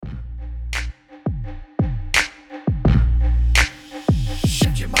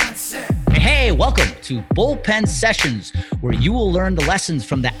Welcome to Bullpen Sessions, where you will learn the lessons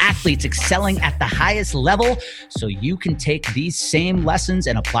from the athletes excelling at the highest level so you can take these same lessons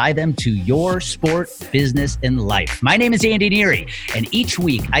and apply them to your sport, business, and life. My name is Andy Neary, and each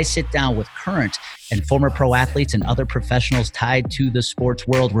week I sit down with current and former pro athletes and other professionals tied to the sports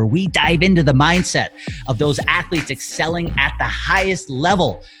world, where we dive into the mindset of those athletes excelling at the highest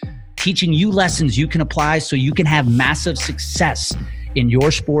level, teaching you lessons you can apply so you can have massive success in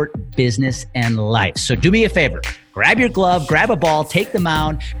your sport, business, and life. So do me a favor, grab your glove, grab a ball, take the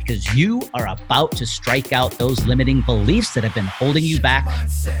mound, because you are about to strike out those limiting beliefs that have been holding you back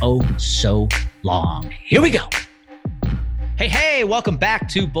for oh so long. Here we go. Hey, welcome back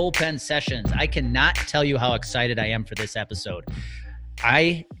to Bullpen Sessions. I cannot tell you how excited I am for this episode.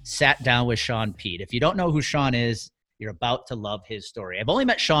 I sat down with Sean Peet. If you don't know who Sean is, you're about to love his story. I've only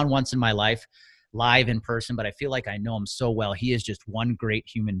met Sean once in my life, live in person, but I feel like I know him so well. He is just one great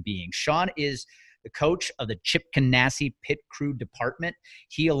human being. Sean is the coach of the Chip Ganassi Pit Crew Department.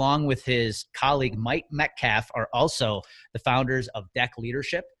 He, along with his colleague Mike Metcalf, are also the founders of Deck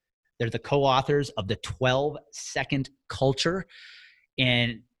Leadership. They're the co-authors of the 12-Second Culture.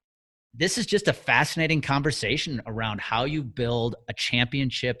 And this is just a fascinating conversation around how you build a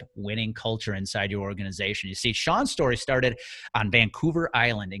championship winning culture inside your organization. You see, Sean's story started on Vancouver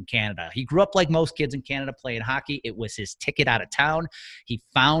Island in Canada. He grew up like most kids in Canada playing hockey. It was his ticket out of town. He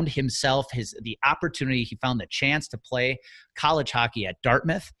found himself the opportunity. He found the chance to play college hockey at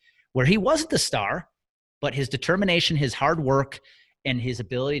Dartmouth, where he wasn't the star, but his determination, his hard work, and his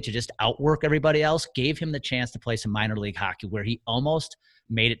ability to just outwork everybody else gave him the chance to play some minor league hockey, where he almost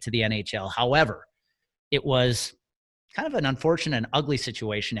made it to the NHL. However, it was kind of an unfortunate and ugly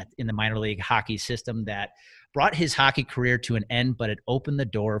situation in the minor league hockey system that brought his hockey career to an end, but it opened the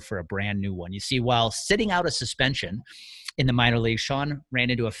door for a brand new one. You see, while sitting out a suspension in the minor league, Sean ran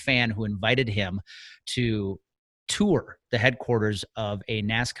into a fan who invited him to tour the headquarters of a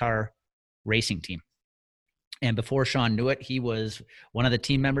NASCAR racing team. And before Sean knew it, he was one of the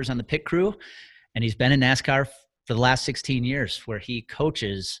team members on the pit crew, and he's been in NASCAR for the last 16 years, where he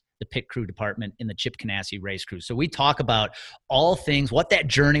coaches the pit crew department in the Chip Ganassi race crew. So we talk about all things, what that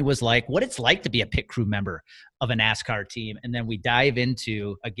journey was like, what it's like to be a pit crew member of a NASCAR team. And then we dive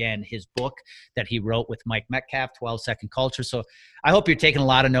into, again, his book that he wrote with Mike Metcalf, 12-Second Culture. So I hope you're taking a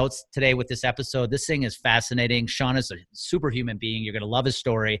lot of notes today with this episode. This thing is fascinating. Sean is a superhuman being. You're going to love his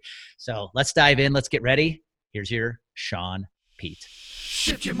story. So let's dive in. Let's get ready. Here's your Sean Peet.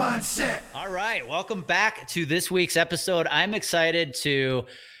 Shift your mindset. All right. Welcome back to this week's episode. I'm excited to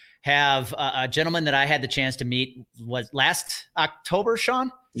have a gentleman that I had the chance to meet was last October,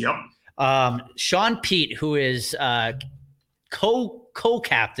 Sean? Yep. Sean Peet, who is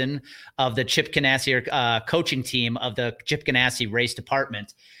co-captain of the Chip Ganassi coaching team of the Chip Ganassi race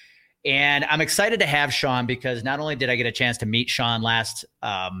department. And I'm excited to have Sean because not only did I get a chance to meet Sean last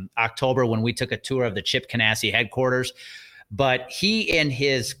October when we took a tour of the Chip Ganassi headquarters, but he and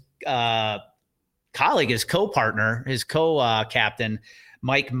his colleague, his co-partner, his co-captain,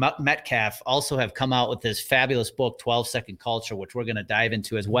 Mike Metcalf, also have come out with this fabulous book, 12-Second Culture, which we're going to dive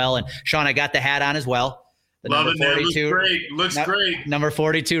into as well. And Sean, I got the hat on as well. Love it, man. Looks great. Number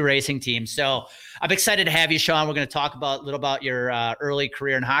 42 racing team. So I'm excited to have you, Sean. We're going to talk a little about your early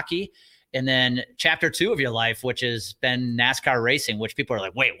career in hockey, and then chapter 2 of your life, which has been NASCAR racing, which people are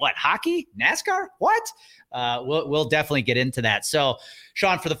like, wait, what? Hockey? NASCAR? What? We'll definitely get into that. So,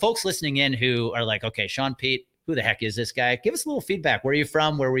 Sean, for the folks listening in who are like, okay, Sean Peet, who the heck is this guy? Give us a little feedback. Where are you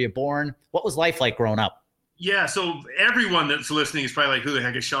from? Where were you born? What was life like growing up? Yeah, so everyone that's listening is probably like, who the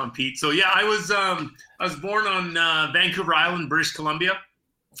heck is Sean Peet? So yeah, I was born on Vancouver Island, British Columbia.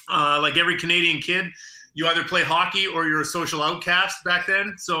 Like every Canadian kid, you either play hockey or you're a social outcast back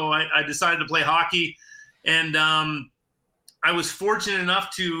then. So I decided to play hockey, and I was fortunate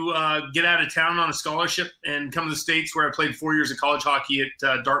enough to get out of town on a scholarship and come to the States, where I played 4 years of college hockey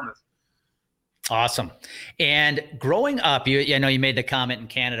at Dartmouth. Awesome. And growing up, I know you made the comment in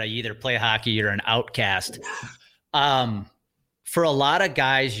Canada, you either play hockey, you're an outcast. For a lot of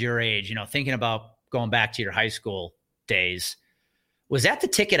guys your age, thinking about going back to your high school days, was that the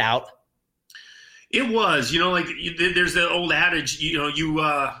ticket out? It was, there's the old adage,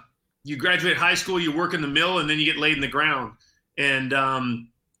 you graduate high school, you work in the mill, and then you get laid in the ground. And,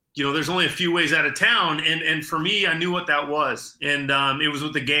 there's only a few ways out of town. And for me, I knew what that was. And it was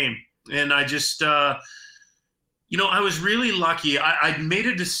with the game. And I just, I was really lucky. I made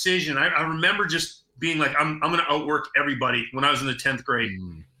a decision. I remember just being like, I'm going to outwork everybody when I was in the 10th grade.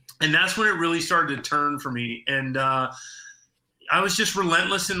 And that's when it really started to turn for me. And I was just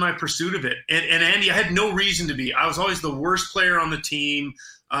relentless in my pursuit of it. And Andy, I had no reason to be. I was always the worst player on the team.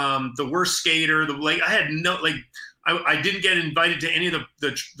 the worst skater. I had no, like, I didn't get invited to any of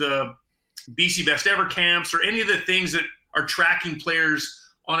the BC Best Ever camps or any of the things that are tracking players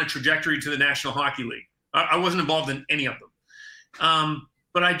on a trajectory to the National Hockey League. I wasn't involved in any of them.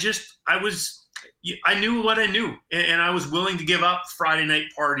 But I knew what I knew, and I was willing to give up Friday night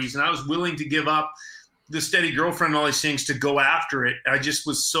parties, and I was willing to give up the steady girlfriend and all these things to go after it. I just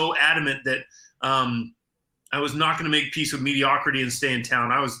was so adamant that I was not going to make peace with mediocrity and stay in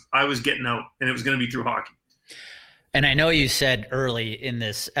town. I was getting out, and it was going to be through hockey. And I know you said early in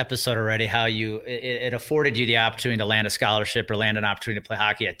this episode already how it afforded you the opportunity to land a scholarship or land an opportunity to play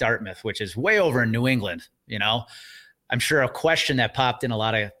hockey at Dartmouth, which is way over in New England. You know, I'm sure a question that popped in a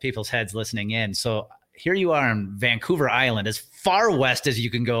lot of people's heads listening in. So here you are on Vancouver Island, as far west as you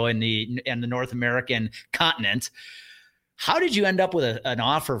can go in the North American continent. How did you end up with an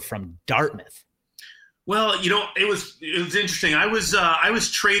offer from Dartmouth? Well, you know, it was interesting. I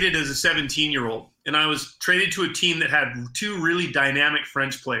was traded as a 17-year-old, and I was traded to a team that had two really dynamic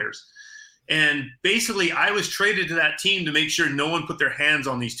French players. And basically, I was traded to that team to make sure no one put their hands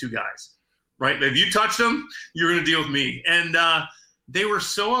on these two guys, right? If you touch them, you're going to deal with me. And they were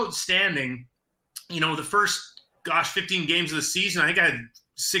so outstanding. You know, the first, 15 games of the season, I think I had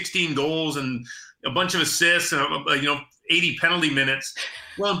 16 goals and a bunch of assists and, 80 penalty minutes.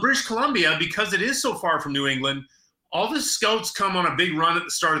 Well, in British Columbia, because it is so far from New England, all the scouts come on a big run at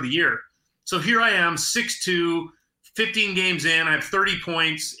the start of the year. So here I am, 6'2", 15 games in, I have 30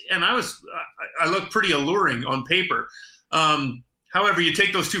 points, and I look pretty alluring on paper. However, you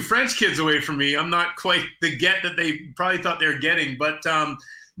take those two French kids away from me, I'm not quite the get that they probably thought they were getting. But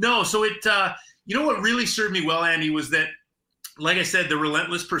no, so it you know what really served me well, Andy, was that, like I said, the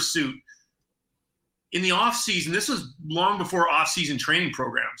relentless pursuit. In the off season, this was long before off-season training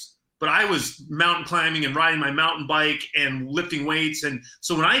programs, but I was mountain climbing and riding my mountain bike and lifting weights. And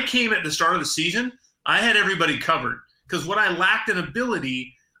so when I came at the start of the season, I had everybody covered, because what I lacked in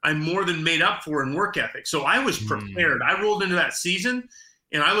ability, I more than made up for in work ethic. So I was prepared. I rolled into that season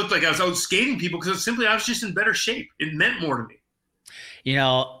and I looked like I was out skating people because I was just in better shape. It meant more to me. You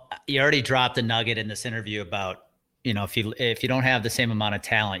know, you already dropped a nugget in this interview about, you know, if you don't have the same amount of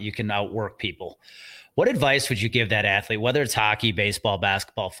talent, you can outwork people. What advice would you give that athlete, whether it's hockey, baseball,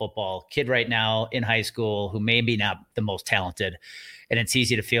 basketball, football, kid right now in high school who may be not the most talented, and it's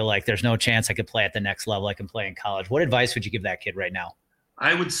easy to feel like there's no chance I could play at the next level I can play in college? What advice would you give that kid right now?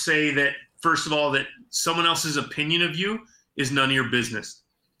 I would say that, first of all, that someone else's opinion of you is none of your business,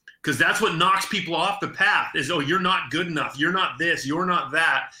 because that's what knocks people off the path is, oh, you're not good enough. You're not this, you're not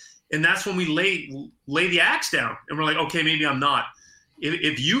that. And that's when we lay the axe down and we're like, okay, maybe I'm not.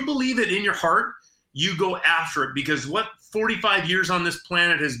 If you believe it in your heart, you go after it, because what 45 years on this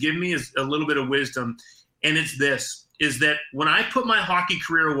planet has given me is a little bit of wisdom. And it's this, is that when I put my hockey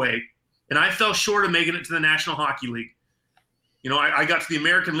career away and I fell short of making it to the National Hockey League, you know, I got to the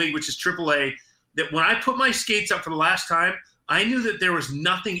American League, which is AAA, that when I put my skates up for the last time, I knew that there was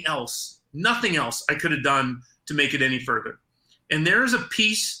nothing else I could have done to make it any further. And there is a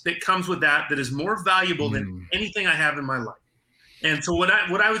piece that comes with that is more valuable than anything I have in my life. And so what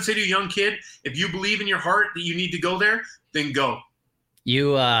I would say to a young kid, if you believe in your heart that you need to go there, then go.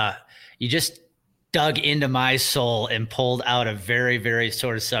 You just dug into my soul and pulled out a very, very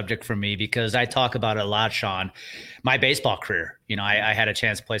sort of subject for me, because I talk about it a lot, Sean. My baseball career, you know, I had a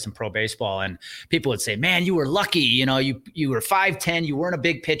chance to play some pro baseball, and people would say, man, you were lucky. You know, you were 5'10", you weren't a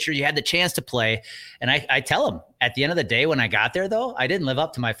big pitcher, you had the chance to play. And I tell them, at the end of the day, when I got there, though, I didn't live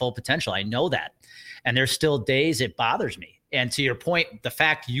up to my full potential. I know that. And there's still days it bothers me. And to your point, the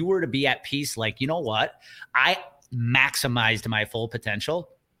fact you were to be at peace, like, you know what, I maximized my full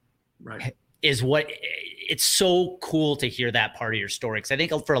potential, right, is what it's so cool to hear that part of your story. Because I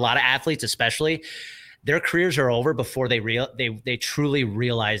think for a lot of athletes, especially, their careers are over before they truly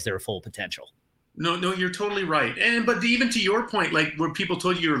realize their full potential. No, you're totally right. But even to your point, like where people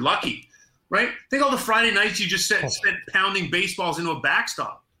told you you're lucky, right? Think all the Friday nights you just spent pounding baseballs into a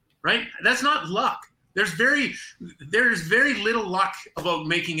backstop, right? That's not luck. There's very little luck about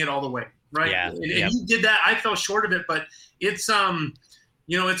making it all the way, right? Yeah, and you did that. I fell short of it, but it's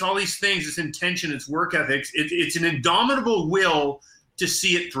it's all these things. It's intention. It's work ethics. It's an indomitable will to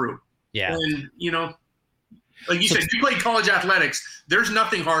see it through. Yeah. And like you said, you play college athletics. There's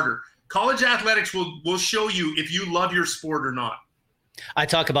nothing harder. College athletics will show you if you love your sport or not. I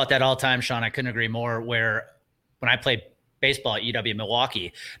talk about that all the time, Sean. I couldn't agree more. Where when I played baseball at UW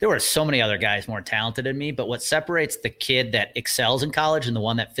Milwaukee, there were so many other guys more talented than me, but what separates the kid that excels in college and the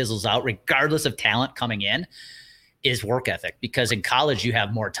one that fizzles out, regardless of talent coming in, is work ethic, because in college you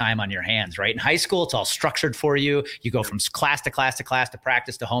have more time on your hands, right? In high school, it's all structured for you. You go from class to class to class to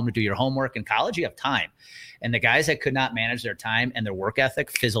practice to home to do your homework. In college, you have time. And the guys that could not manage their time and their work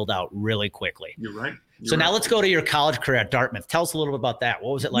ethic fizzled out really quickly. You're right. So now let's go to your college career at Dartmouth. Tell us a little bit about that.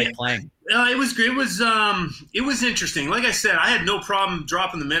 What was it like playing? It was great. It was interesting. Like I said, I had no problem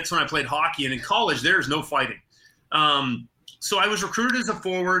dropping the mitts when I played hockey. And in college, there's no fighting. So I was recruited as a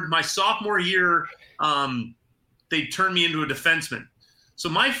forward. My sophomore year, they turned me into a defenseman. So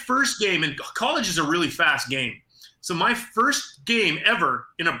my first game, and college is a really fast game. So my first game ever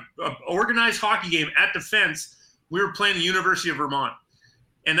in a organized hockey game at defense, we were playing the University of Vermont.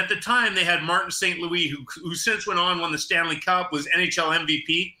 And at the time, they had Martin St. Louis, who since went on, won the Stanley Cup, was NHL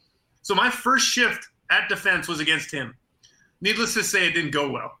MVP. So my first shift at defense was against him. Needless to say, it didn't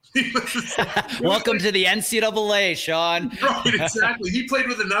go well. Welcome to the NCAA, Sean. Right, exactly. He played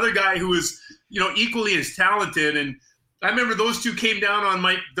with another guy who was, equally as talented. And I remember those two came down on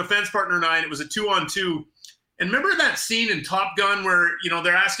my defense partner and I, and it was a 2-on-2. And remember that scene in Top Gun where,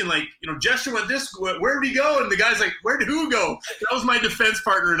 they're asking Jester went this, where did he go? And the guy's like, where did who go? That was my defense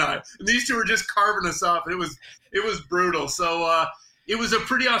partner and I. And these two were just carving us up. It was brutal. So it was a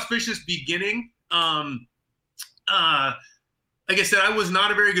pretty auspicious beginning. Like I said, I was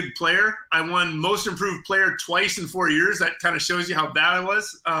not a very good player. I won Most Improved Player twice in 4 years. That kind of shows you how bad I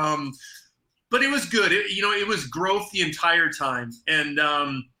was. But it was good. It was growth the entire time. And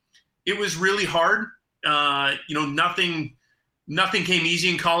it was really hard. Nothing came easy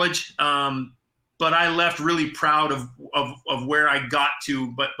in college. But I left really proud of where I got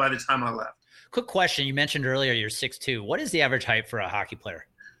to, but by the time I left. Quick question. You mentioned earlier you're 6'2". What is the average height for a hockey player?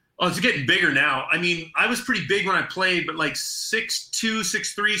 Oh, it's getting bigger now. I mean, I was pretty big when I played, but 6'2",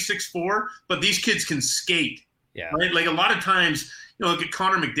 6'3", 6'4", but these kids can skate. Yeah. Right? Like a lot of times, look at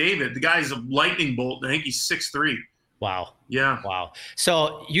Connor McDavid. The guy's a lightning bolt. I think he's 6'3". Wow. Yeah. Wow.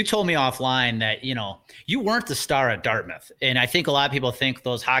 So you told me offline that, you weren't the star at Dartmouth. And I think a lot of people think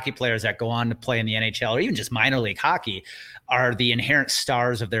those hockey players that go on to play in the NHL or even just minor league hockey are the inherent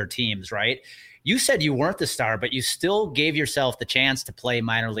stars of their teams, right? You said you weren't the star, but you still gave yourself the chance to play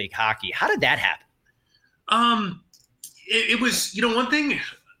minor league hockey. How did that happen? It was, one thing,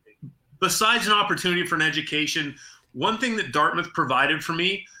 besides an opportunity for an education, one thing that Dartmouth provided for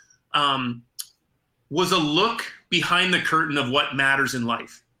me was a look behind the curtain of what matters in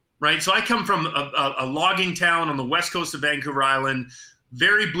life, right? So I come from a logging town on the west coast of Vancouver Island,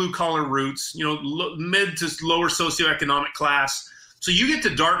 very blue-collar roots, mid to lower socioeconomic class. So you get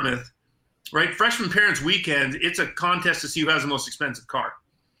to Dartmouth, right? Freshman Parents Weekend, it's a contest to see who has the most expensive car,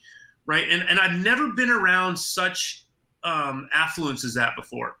 right? And I've never been around such affluence as that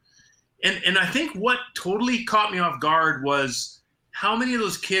before. And I think what totally caught me off guard was how many of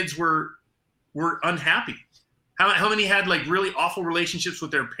those kids were unhappy. How many had really awful relationships with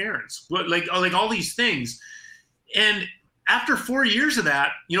their parents, like all these things. And after 4 years of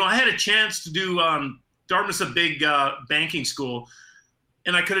that, I had a chance to do Dartmouth's a big banking school.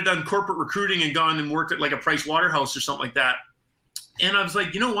 And I could have done corporate recruiting and gone and worked at a Price Waterhouse or something like that. And I was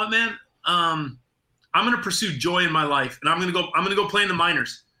like, you know what, man? I'm going to pursue joy in my life, and I'm going to go play in the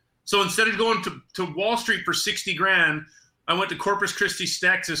minors. So instead of going to Wall Street for $60,000, I went to Corpus Christi,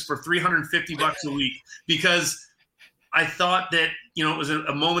 Texas for $350 a week because I thought that it was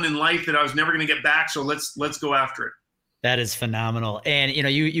a moment in life that I was never going to get back. So let's go after it. That is phenomenal. And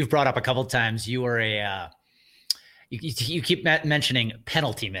you've brought up a couple of times you were you keep mentioning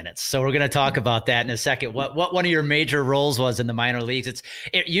penalty minutes. So we're going to talk about that in a second. What one of your major roles was in the minor leagues.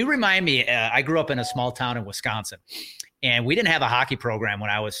 You remind me, I grew up in a small town in Wisconsin, and we didn't have a hockey program when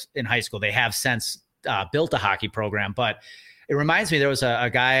I was in high school. They have since built a hockey program, but it reminds me, there was a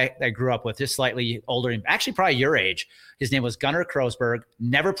guy I grew up with, just slightly older, actually probably your age. His name was Gunnar Krosberg,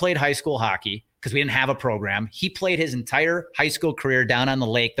 never played high school hockey because we didn't have a program. He played his entire high school career down on the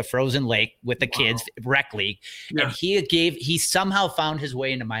lake, the frozen lake, with the kids, rec league. Yeah. And he somehow found his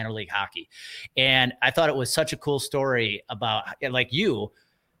way into minor league hockey. And I thought it was such a cool story about, like you,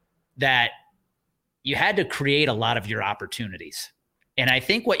 that you had to create a lot of your opportunities. And I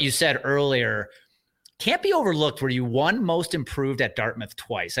think what you said earlier can't be overlooked, where you won Most Improved at Dartmouth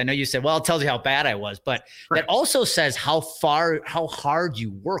twice. I know you said, well, it tells you how bad I was, but that also says how hard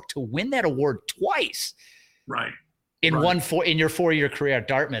you worked to win that award twice. Right. In your 4-year career at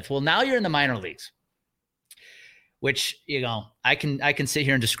Dartmouth. Well, now you're in the minor leagues, which, I can sit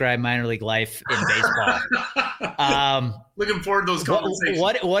here and describe minor league life in baseball. Looking forward to those conversations.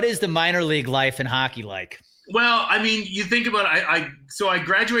 What is the minor league life in hockey like? Well, I mean, you think about it. So I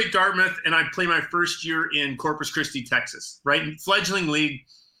graduate Dartmouth and I play my first year in Corpus Christi, Texas, right? Fledgling league.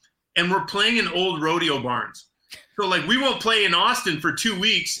 And we're playing in old rodeo barns. So like we won't play in Austin for 2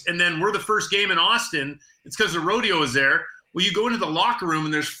 weeks, and then we're the first game in Austin. It's because the rodeo is there. Well, you go into the locker room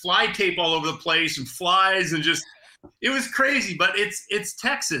and there's fly tape all over the place and flies and just it was crazy. But it's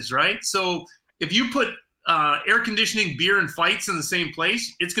Texas, right? So if you put air conditioning, beer, and fights in the same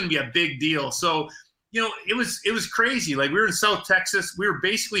place, it's going to be a big deal. So it was crazy. Like we were in South Texas, we were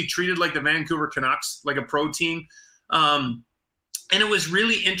basically treated like the Vancouver Canucks, like a pro team, and it was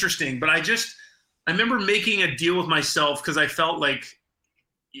really interesting. But I remember making a deal with myself because I felt like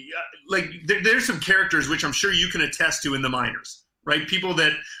there's some characters which I'm sure you can attest to in the minors, right? People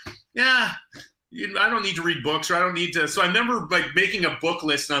that, I don't need to read books or I don't need to. So I remember like making a book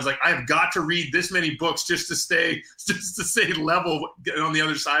list and I was like, I've got to read this many books just to stay level on the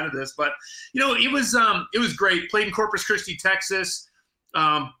other side of this. But, it was great. Played in Corpus Christi, Texas,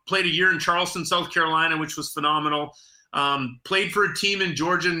 played a year in Charleston, South Carolina, which was phenomenal. Played for a team in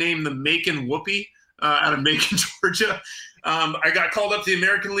Georgia named the Macon Whoopie out of Macon, Georgia. I got called up to the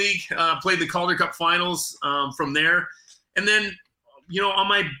American League, played the Calder Cup finals from there. And then, on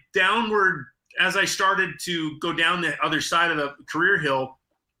my downward, as I started to go down the other side of the career hill,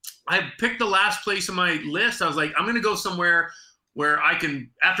 I picked the last place on my list. I was like, I'm going to go somewhere where I can,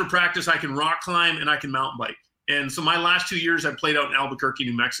 after practice, I can rock climb and I can mountain bike. And so my last 2 years, I played out in Albuquerque,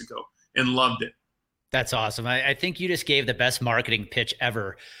 New Mexico, and loved it. That's awesome. I think you just gave the best marketing pitch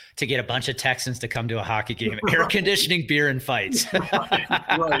ever to get a bunch of Texans to come to a hockey game. Air conditioning, beer, and fights.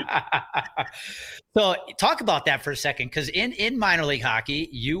 Right. So talk about that for a second, because in minor league hockey,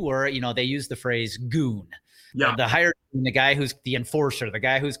 you were, they use the phrase goon. Yeah. The hired, the guy who's the enforcer, the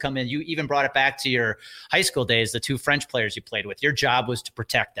guy who's come in. You even brought it back to your high school days, the two French players you played with. Your job was to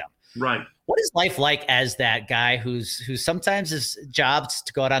protect them. Right. What is life like as that guy who's sometimes his job's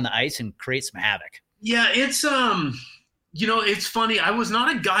to go out on the ice and create some havoc? Yeah, it's it's funny. I was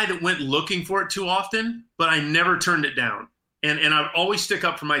not a guy that went looking for it too often, but I never turned it down. And I'd always stick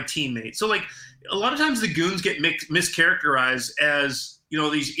up for my teammates. So like a lot of times the goons get mischaracterized as,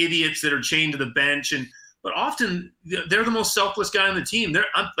 these idiots that are chained to the bench, but often they're the most selfless guy on the team.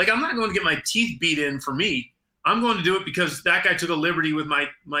 I'm not going to get my teeth beat in for me. I'm going to do it because that guy took a liberty with my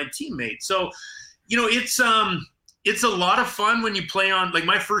teammate. So, it's a lot of fun when you play on, like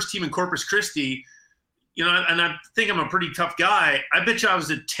my first team in Corpus Christi, and I think I'm a pretty tough guy. I bet you I was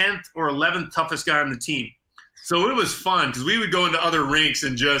the 10th or 11th toughest guy on the team. So it was fun because we would go into other rinks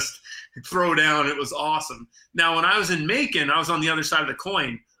and just throw down. It was awesome. Now, when I was in Macon, I was on the other side of the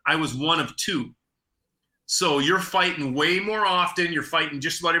coin. I was one of two. So you're fighting way more often. You're fighting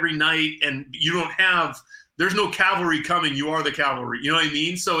just about every night, and there's no cavalry coming. You are the cavalry. You know what I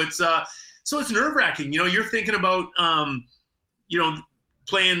mean? So it's nerve-wracking. You're thinking about,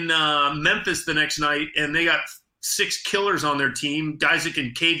 playing Memphis the next night, and they got 6 killers on their team, guys that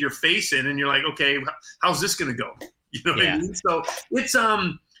can cave your face in, and you're like, okay, how's this going to go? You know what I mean? So it's,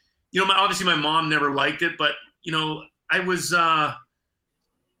 obviously my mom never liked it, but, I was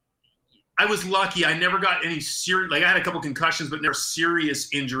lucky. I never got any serious, like I had a couple concussions, but never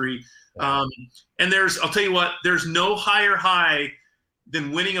serious injury. And I'll tell you what, there's no higher high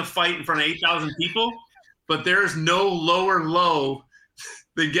than winning a fight in front of 8,000 people, but there's no lower low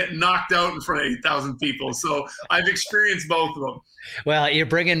than getting knocked out in front of 8,000 people. So I've experienced both of them. Well, you're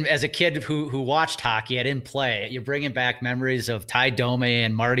bringing, as a kid who watched hockey, I didn't play, you're bringing back memories of Ty Dome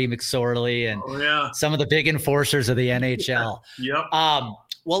and Marty McSorley and some of the big enforcers of the NHL. Yep.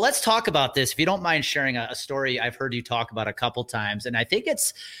 Well, let's talk about this. If you don't mind sharing a story I've heard you talk about a couple times. And I think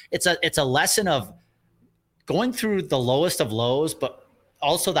it's a lesson of going through the lowest of lows, but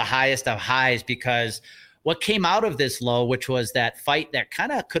also the highest of highs, because what came out of this low, which was that fight that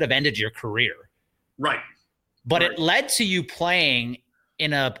kind of could have ended your career. Right. But it led to you playing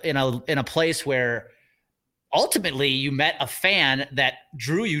in a place where ultimately you met a fan that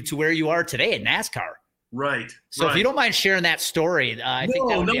drew you to where you are today in NASCAR. Right. So if you don't mind sharing that story, I think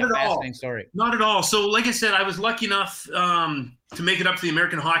that would be a fascinating story. Not at all. So like I said, I was lucky enough to make it up to the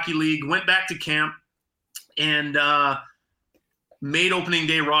American Hockey League, went back to camp, and made opening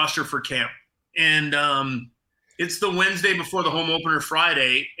day roster for camp. And it's the Wednesday before the home opener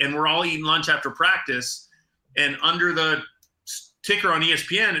Friday, and we're all eating lunch after practice. And under the ticker on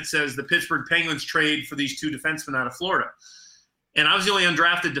ESPN, it says the Pittsburgh Penguins trade for these 2 defensemen out of Florida. And I was the only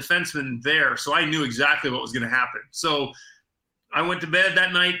undrafted defenseman there, so I knew exactly what was going to happen. So I went to bed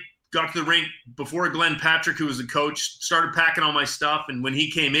that night, got to the rink before Glenn Patrick, who was the coach, started packing all my stuff. And when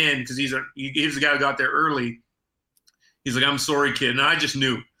he came in, because he was the guy who got there early, he's like, "I'm sorry, kid." And I just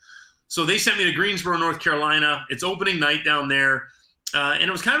knew. So they sent me to Greensboro, North Carolina. It's opening night down there. And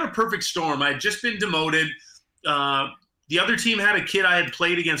it was kind of a perfect storm. I had just been demoted. The other team had a kid I had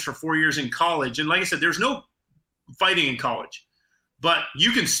played against for 4 years in college. And like I said, there's no fighting in college. But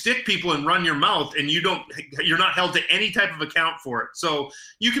you can stick people and run your mouth, and you're not held to any type of account for it. So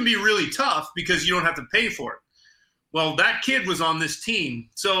you can be really tough because you don't have to pay for it. Well, that kid was on this team.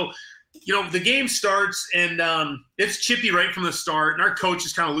 So, the game starts, and it's chippy right from the start, and our coach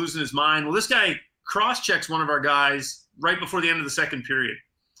is kind of losing his mind. Well, this guy cross-checks one of our guys right before the end of the second period,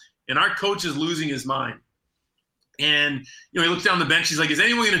 and our coach is losing his mind. And, he looks down the bench. He's like, is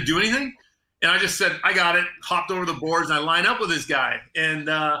anyone going to do anything? And I just said, I got it, hopped over the boards, and I line up with this guy. And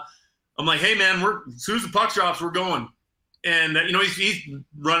I'm like, hey, man, as soon as the puck drops, we're going. And, he's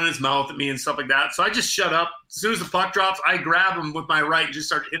running his mouth at me and stuff like that. So I just shut up. As soon as the puck drops, I grab him with my right and just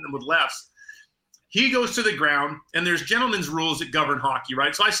start hitting him with lefts. He goes to the ground, and there's gentlemen's rules that govern hockey,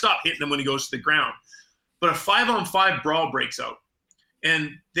 right? So I stop hitting him when he goes to the ground. But a 5-on-5 brawl breaks out.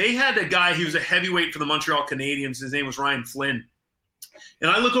 And they had a guy, he was a heavyweight for the Montreal Canadiens. His name was Ryan Flynn. And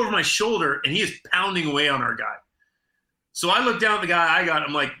I look over my shoulder, and he is pounding away on our guy. So I look down at the guy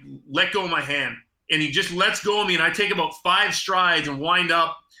I'm like, let go of my hand. And he just lets go of me, and I take about 5 strides and wind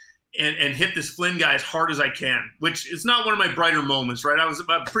up and hit this Flynn guy as hard as I can, which is not one of my brighter moments, right? I was a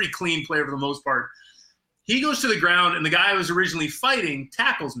pretty clean player for the most part. He goes to the ground, and the guy I was originally fighting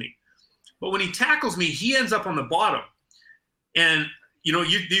tackles me. But when he tackles me, he ends up on the bottom. And,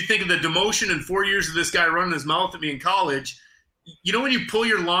 you think of the demotion and 4 years of this guy running his mouth at me in college. When you pull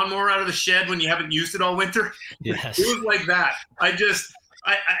your lawnmower out of the shed when you haven't used it all winter? Yes. It was like that. I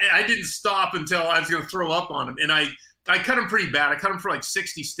didn't stop until I was going to throw up on him. And I cut him pretty bad. I cut him for like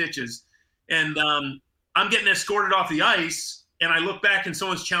 60 stitches. And I'm getting escorted off the ice, and I look back and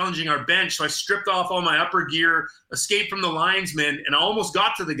someone's challenging our bench. So I stripped off all my upper gear, escaped from the linesman, and I almost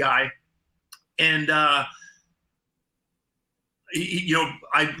got to the guy. And, I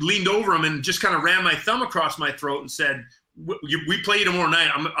leaned over him and just kind of ran my thumb across my throat and said, we play you tomorrow night.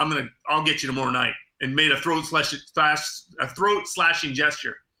 I'll get you tomorrow night, and made a throat slashing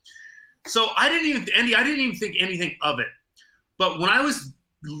gesture. So I didn't even think anything of it. But when I was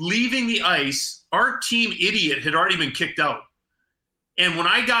leaving the ice, our team idiot had already been kicked out. And when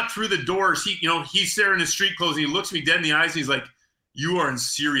I got through the doors, he's there in his street clothes, and he looks me dead in the eyes, and he's like, you are in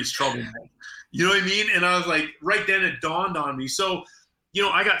serious trouble, man. You know what I mean? And I was like, right then it dawned on me. So,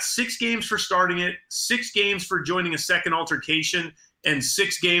 I got 6 games for starting it, 6 games for joining a second altercation, and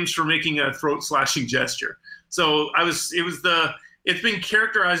 6 games for making a throat slashing gesture. So it's been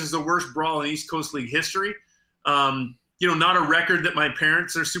characterized as the worst brawl in East Coast League history. Not a record that my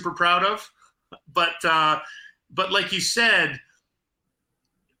parents are super proud of, but like you said,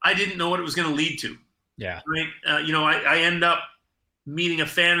 I didn't know what it was going to lead to. Yeah. Right. I end up meeting a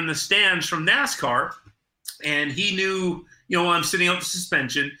fan in the stands from NASCAR, and he knew, I'm sitting out the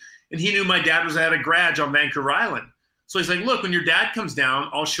suspension, and he knew my dad was at a garage on Vancouver Island. So he's like, look, when your dad comes down,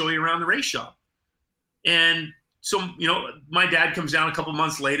 I'll show you around the race shop. And so, my dad comes down a couple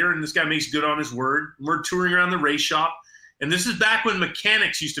months later, and this guy makes good on his word. We're touring around the race shop. And this is back when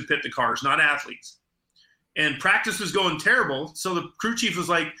mechanics used to pit the cars, not athletes. And practice was going terrible. So the crew chief was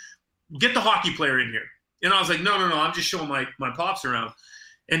like, get the hockey player in here. And I was like, no, I'm just showing my pops around.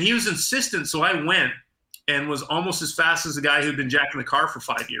 And he was insistent. So I went and was almost as fast as the guy who'd been jacking the car for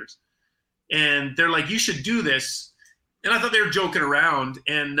 5 years. And they're like, you should do this. And I thought they were joking around.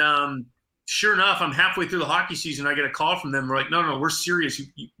 And sure enough, I'm halfway through the hockey season. I get a call from them. We're like, no, we're serious.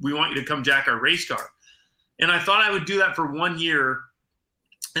 We want you to come jack our race car. And I thought I would do that for 1 year.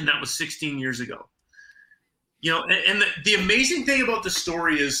 And that was 16 years ago. And the amazing thing about the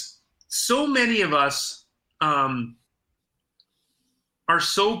story is so many of us are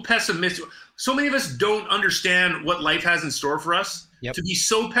so pessimistic. So many of us don't understand what life has in store for us. Yep. To be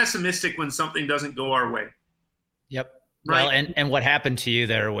so pessimistic when something doesn't go our way. Yep. Right. Well, and what happened to you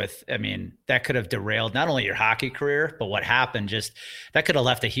there that could have derailed not only your hockey career, but what happened that could have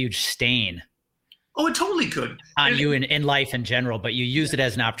left a huge stain. Oh, it totally could. On you in life in general, but you used it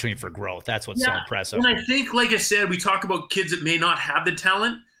as an opportunity for growth. That's what's so impressive. And I think, like I said, we talk about kids that may not have the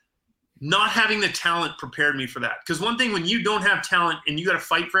talent. Not having the talent prepared me for that. Because one thing, when you don't have talent and you got to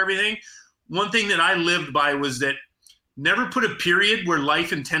fight for everything, one thing that I lived by was that never put a period where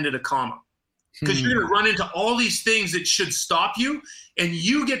life intended a comma. Because you're going to run into all these things that should stop you, and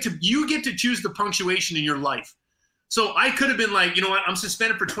you get to choose the punctuation in your life. So I could have been like, you know what, I'm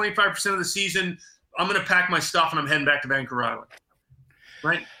suspended for 25% of the season. I'm going to pack my stuff and I'm heading back to Vancouver Island.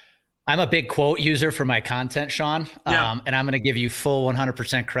 Right? I'm a big quote user for my content, Sean, and I'm going to give you full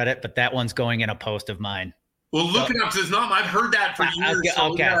 100% credit, but that one's going in a post of mine. Well, look it up. It's not. I've heard that for years.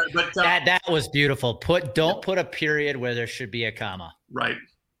 Okay. Yeah, but that was beautiful. Don't put a period where there should be a comma. Right.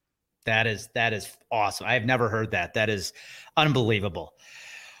 That is awesome. I have never heard that. That is unbelievable.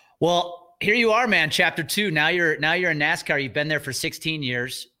 Well, here you are, man. Chapter 2. Now you're in NASCAR. You've been there for 16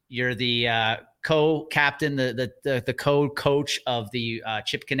 years. You're the co-captain, the co-coach of the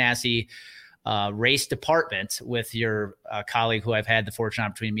Chip Ganassi race department with your colleague who I've had the fortune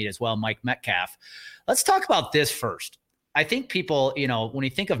opportunity to meet as well, Mike Metcalf. Let's talk about this first. I think people, when you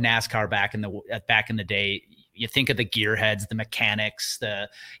think of NASCAR back in the day, you think of the gearheads, the mechanics,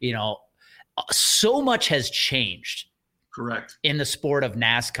 so much has changed. Correct. In the sport of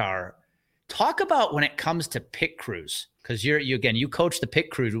NASCAR. Talk about when it comes to pit crews, because you coach the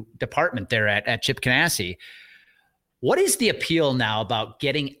pit crew department there at Chip Ganassi. What is the appeal now about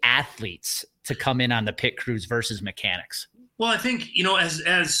getting athletes to come in on the pit crews versus mechanics? Well, I think,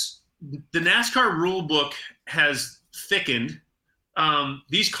 as the NASCAR rule book has thickened,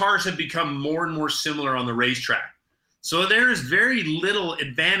 these cars have become more and more similar on the racetrack. So there is very little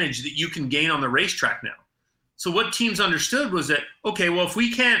advantage that you can gain on the racetrack now. So what teams understood was that, okay, well, if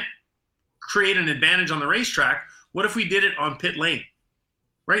we can't create an advantage on the racetrack, what if we did it on pit lane,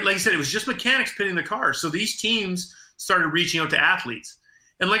 right? Like I said, it was just mechanics pitting the cars. So these teams started reaching out to athletes.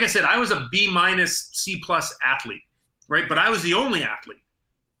 And like I said, I was a B- C+ athlete, right? But I was the only athlete.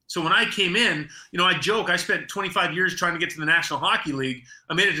 So when I came in, I joke, I spent 25 years trying to get to the National Hockey League.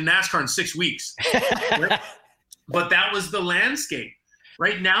 I made it to NASCAR in 6 weeks. Right? But that was the landscape.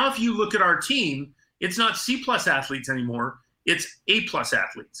 Right now, if you look at our team, it's not C+ athletes anymore. It's A+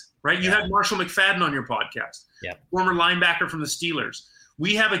 athletes, right? You had Marshall McFadden on your podcast, former linebacker from the Steelers.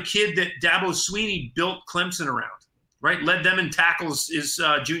 We have a kid that Dabo Sweeney built Clemson around, right? Led them in tackles his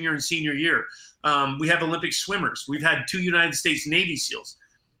junior and senior year. We have Olympic swimmers. We've had 2 United States Navy SEALs.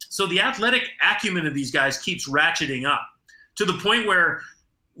 So the athletic acumen of these guys keeps ratcheting up to the point where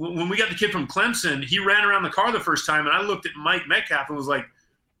when we got the kid from Clemson, he ran around the car the first time, and I looked at Mike Metcalf and was like,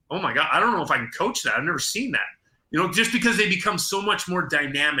 oh my God, I don't know if I can coach that. I've never seen that. Just because they become so much more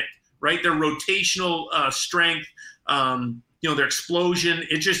dynamic, right? Their rotational strength, their explosion.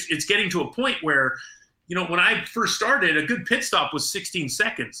 It's getting to a point where, when I first started, a good pit stop was 16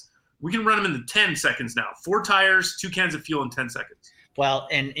 seconds. We can run them into 10 seconds now. 4 tires, 2 cans of fuel in 10 seconds. Well,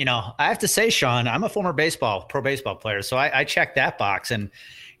 and I have to say, Sean, I'm a former pro baseball player, so I checked that box, and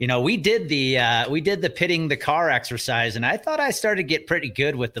we did the pitting the car exercise, and I thought I started to get pretty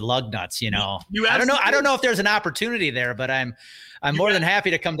good with the lug nuts. I don't know if there's an opportunity there, but I'm more than happy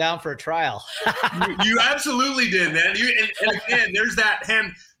to come down for a trial. you absolutely did, man. And again, there's that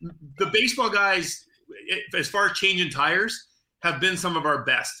hand. The baseball guys, as far as changing tires, have been some of our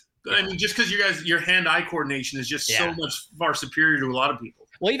best. I mean, just because your hand-eye coordination is just so much far superior to a lot of people.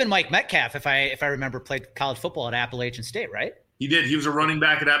 Well, even Mike Metcalf, if I remember, played college football at Appalachian State, right? He did. He was a running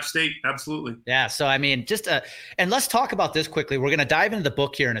back at App State. Absolutely. Yeah. So, I mean, and let's talk about this quickly. We're going to dive into the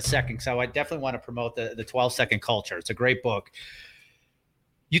book here in a second. So I definitely want to promote the 12-second culture. It's a great book.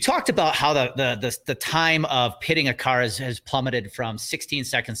 You talked about how the time of pitting a car has plummeted from 16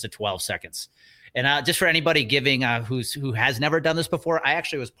 seconds to 12 seconds. And just for anybody who has never done this before, I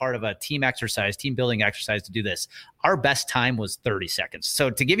actually was part of a team building exercise to do this. Our best time was 30 seconds. So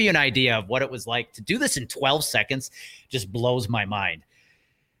to give you an idea of what it was like to do this in 12 seconds just blows my mind.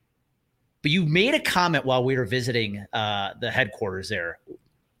 But you made a comment while we were visiting the headquarters there.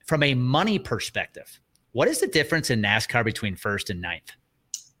 From a money perspective, what is the difference in NASCAR between first and ninth?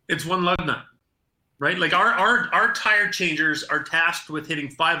 It's 1 lug nut. Right? Like our tire changers are tasked with hitting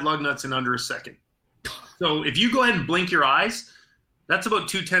 5 lug nuts in under a second. So if you go ahead and blink your eyes, that's about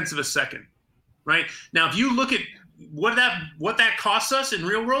 0.2 of a second. Right? Now, if you look at what that costs us in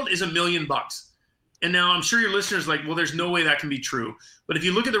real world is $1 million. And now I'm sure your listeners are like, well, there's no way that can be true. But if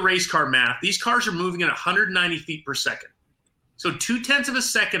you look at the race car math, these cars are moving at 190 feet per second. So 0.2 of a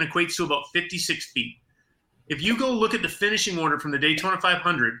second equates to about 56 feet. If you go look at the finishing order from the Daytona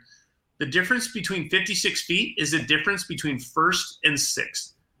 500, the difference between 56 feet is the difference between first and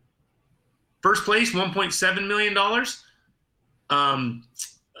sixth. First place, $1.7 million.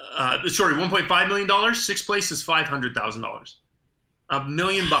 $1.5 million. Sixth place is $500,000. $1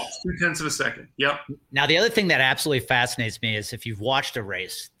 million, 0.2 of a second. Yep. Now, the other thing that absolutely fascinates me is if you've watched a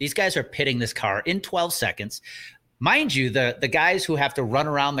race, these guys are pitting this car in 12 seconds. Mind you, the guys who have to run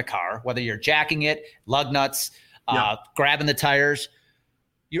around the car, whether you're jacking it, lug nuts, grabbing the tires,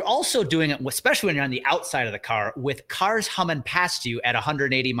 you're also doing it, especially when you're on the outside of the car, with cars humming past you at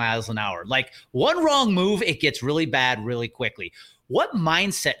 180 miles an hour. Like one wrong move, it gets really bad really quickly. What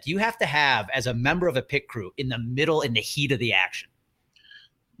mindset do you have to have as a member of a pit crew in the heat of the action?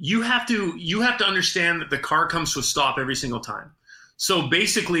 You have to understand that the car comes to a stop every single time. So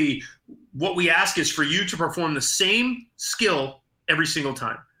basically, what we ask is for you to perform the same skill every single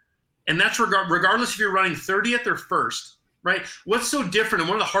time. And that's regardless if you're running 30th or first. right? What's so different? And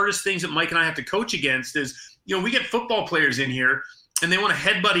one of the hardest things that Mike and I have to coach against is, we get football players in here and they want to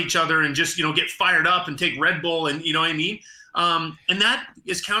headbutt each other and just, get fired up and take Red Bull and, you know what I mean? And that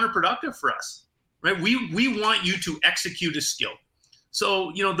is counterproductive for us, right? We want you to execute a skill.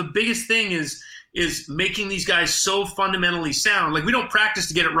 So, the biggest thing is making these guys so fundamentally sound. Like, we don't practice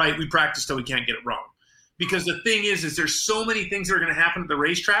to get it right. We practice till we can't get it wrong. Because the thing is there's so many things that are going to happen at the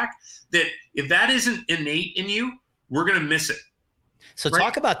racetrack that if that isn't innate in you, we're going to miss it. So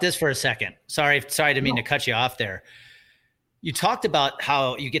talk about this for a second. Sorry, didn't mean to cut you off there. You talked about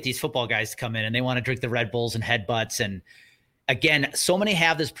how you get these football guys to come in and they want to drink the Red Bulls and headbutts. And again, so many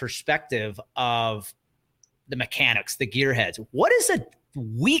have this perspective of the mechanics, the gearheads. What does a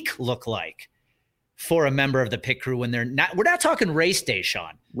week look like for a member of the pit crew when we're not talking race day,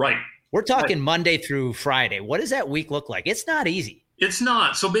 Sean. Right. We're talking Monday through Friday. What does that week look like? It's not easy. It's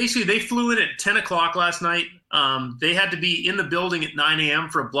not. So basically they flew in at 10 o'clock last night. They had to be in the building at 9 a.m.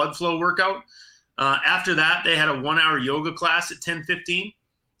 for a blood flow workout. After that, they had a 1-hour yoga class at 10:15.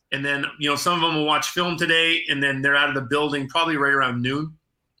 And then, some of them will watch film today, and then they're out of the building probably right around noon.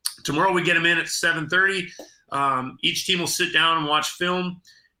 Tomorrow we get them in at 7:30. Each team will sit down and watch film.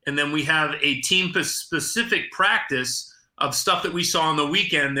 And then we have a team-specific practice of stuff that we saw on the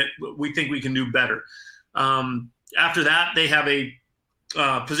weekend that we think we can do better. After that, they have a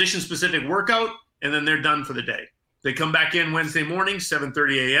position-specific workout, and then they're done for the day. They come back in Wednesday morning,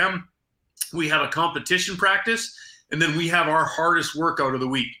 7:30 a.m. We have a competition practice, and then we have our hardest workout of the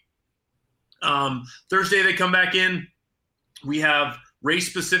week. Thursday, they come back in. We have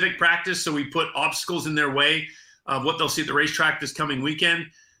race-specific practice, so we put obstacles in their way of what they'll see at the racetrack this coming weekend.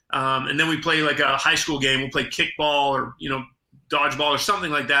 And then we play like a high school game. We'll play kickball or, dodgeball or something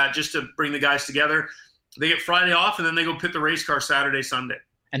like that just to bring the guys together. They get Friday off, and then they go pit the race car Saturday, Sunday.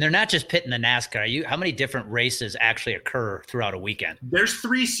 And they're not just pitting the NASCAR. How many different races actually occur throughout a weekend? There's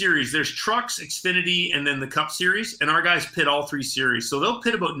 3 series. There's Trucks, Xfinity, and then the Cup Series. And our guys pit all 3 series. So they'll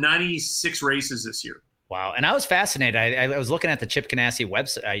pit about 96 races this year. Wow. And I was fascinated. I was looking at the Chip Ganassi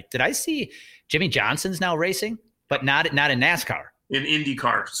website. Did I see Jimmy Johnson's now racing, but not in NASCAR? In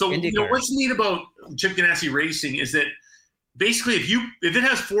IndyCar. So what's neat about Chip Ganassi Racing is that basically if it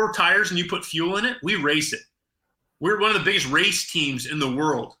has 4 tires and you put fuel in it, we race it. We're one of the biggest race teams in the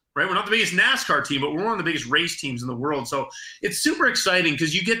world, right? We're not the biggest NASCAR team, but we're one of the biggest race teams in the world. So it's super exciting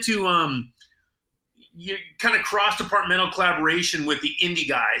because you get to you kind of cross-departmental collaboration with the Indy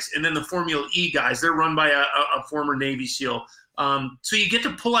guys and then the Formula E guys. They're run by a former Navy SEAL. So you get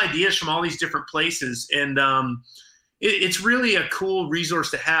to pull ideas from all these different places, and it's really a cool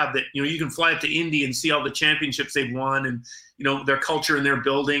resource to have that, you can fly up to Indy and see all the championships they've won and, their culture and their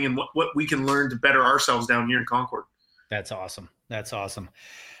building and what we can learn to better ourselves down here in Concord. That's awesome. That's awesome.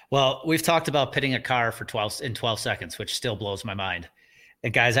 Well, we've talked about pitting a car in 12 seconds, which still blows my mind.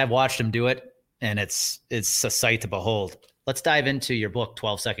 And guys, I've watched them do it, and it's a sight to behold. Let's dive into your book,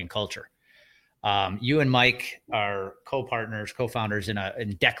 12-Second Culture. You and Mike are co-founders in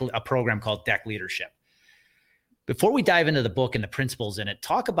a program called DEC Leadership. Before we dive into the book and the principles in it,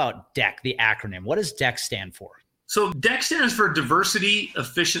 talk about DEC, the acronym. What does DEC stand for? So DEC stands for Diversity,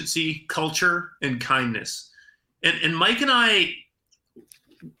 Efficiency, Culture, and Kindness. And Mike and I,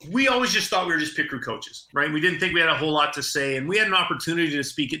 we always just thought we were just pit crew coaches, right? We didn't think we had a whole lot to say, and we had an opportunity to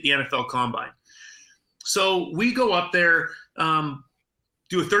speak at the NFL Combine. So we go up there, do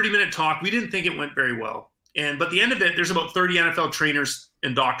a 30-minute talk. We didn't think it went very well. But at the end of it, there's about 30 NFL trainers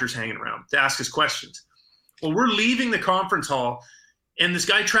and doctors hanging around to ask us questions. Well, we're leaving the conference hall, and this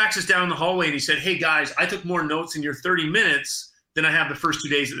guy tracks us down the hallway, and he said, "Hey, guys, I took more notes in your 30 minutes than I have the first 2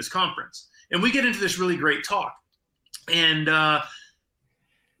 days of this conference." And we get into this really great talk. And at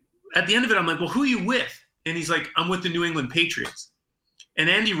the end of it, I'm like, "Well, who are you with?" And he's like, "I'm with the New England Patriots." And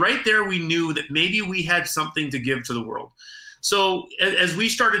Andy, right there, we knew that maybe we had something to give to the world. So as we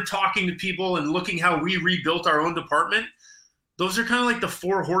started talking to people and looking how we rebuilt our own department, those are kind of like the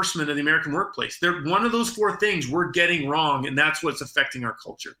 4 horsemen of the American workplace. They're one of those 4 things we're getting wrong, and that's what's affecting our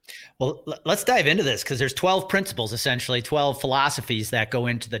culture. Well, let's dive into this because there's 12 principles, essentially 12 philosophies that go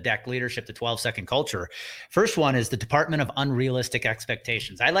into the DEC Leadership, the 12-Second Culture. First one is the Department of Unrealistic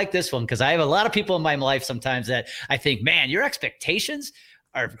Expectations. I like this one because I have a lot of people in my life sometimes that I think, man, your expectations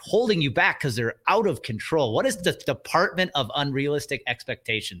are holding you back because they're out of control. What does the Department of Unrealistic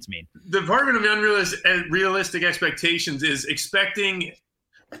Expectations mean? The Department of Unrealistic Expectations is expecting,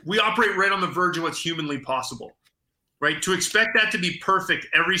 we operate right on the verge of what's humanly possible, right? To expect that to be perfect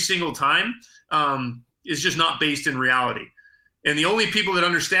every single time is just not based in reality. And the only people that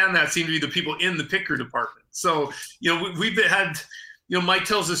understand that seem to be the people in the pit crew department. So, we've had, Mike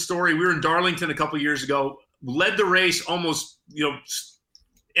tells this story. We were in Darlington a couple of years ago. led the race almost,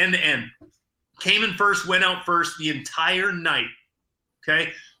 end to end. Came in first, went out first the entire night.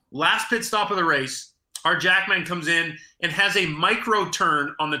 Okay. Last pit stop of the race, our jackman comes in and has a micro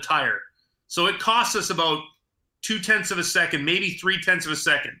turn on the tire. So it costs us about 0.2 of a second, maybe 0.3 of a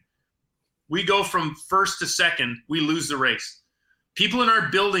second. We go from first to second, we lose the race. People in our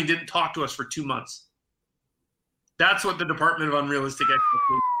building didn't talk to us for 2 months. That's what the Department of Unrealistic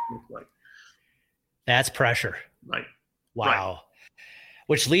Expectations looks like. That's pressure. Right. Wow. Right.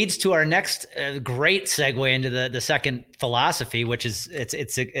 Which leads to our next great segue into the second philosophy, which is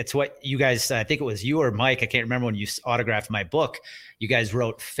it's what you guys, I think it was you or Mike, I can't remember when you autographed my book. You guys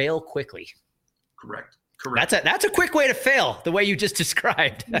wrote "Fail quickly." Correct. That's a quick way to fail, the way you just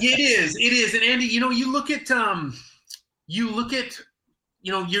described. It is. And Andy, you look at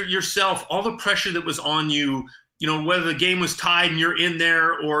yourself, all the pressure that was on you, whether the game was tied and you're in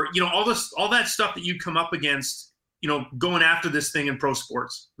there, or all that stuff that you come up against, going after this thing in pro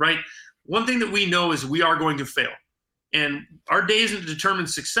sports, right? One thing that we know is we are going to fail. And our day isn't determined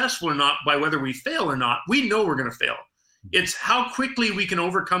successful or not by whether we fail or not. We know we're going to fail. It's how quickly we can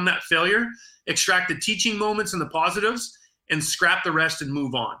overcome that failure, extract the teaching moments and the positives, and scrap the rest and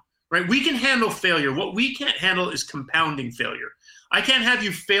move on, right? We can handle failure. What we can't handle is compounding failure. I can't have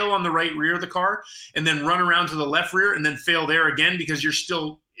you fail on the right rear of the car and then run around to the left rear and then fail there again because you're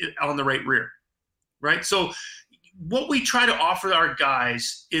still on the right rear, right? So what we try to offer our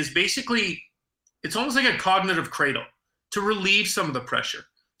guys is basically, it's almost like a cognitive cradle to relieve some of the pressure.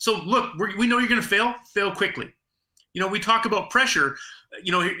 So look, we know you're going to fail quickly. We talk about pressure.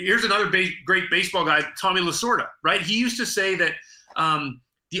 Here's another great baseball guy, Tommy Lasorda, right? He used to say that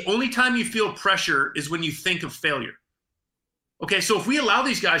the only time you feel pressure is when you think of failure. Okay, so if we allow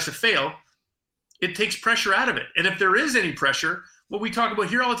these guys to fail, it takes pressure out of it. And if there is any pressure, what we talk about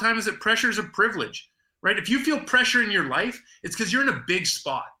here all the time is that pressure is a privilege, right? If you feel pressure in your life, it's because you're in a big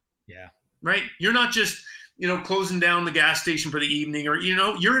spot. Yeah. Right? You're not just, closing down the gas station for the evening, or,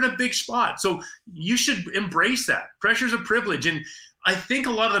 you're in a big spot. So you should embrace that. Pressure is a privilege. And I think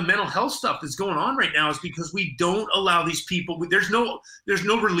a lot of the mental health stuff that's going on right now is because we don't allow these people, there's no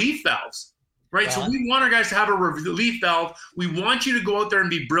relief valves, right? Well, so we want our guys to have a relief valve. We want you to go out there and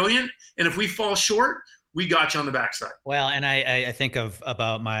be brilliant. And if we fall short, we got you on the backside. Well, and I think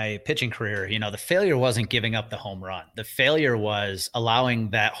about my pitching career, the failure wasn't giving up the home run. The failure was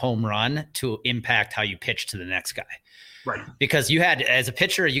allowing that home run to impact how you pitch to the next guy. Right. Because you had, as a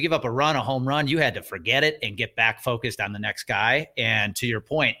pitcher, you give up a home run, you had to forget it and get back focused on the next guy. And to your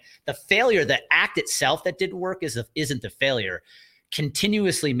point, the failure, the act itself that didn't work isn't the failure.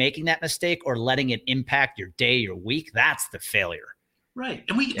 Continuously making that mistake or letting it impact your day, your week, that's the failure. Right.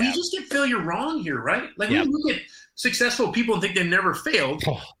 And we just get failure wrong here, right? Like we look at successful people and think they've never failed.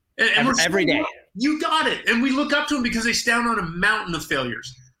 And we're every day. You got it. And we look up to them because they stand on a mountain of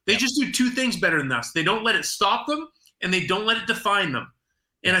failures. They just do two things better than us. They don't let it stop them, and they don't let it define them.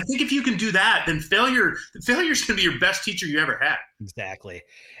 And I think if you can do that, then failure's going to be your best teacher you ever had. Exactly.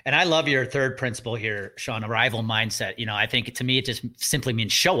 And I love your third principle here, Sean, arrival mindset. I think to me, it just simply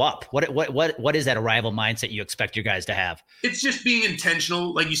means show up. What is that arrival mindset you expect your guys to have? It's just being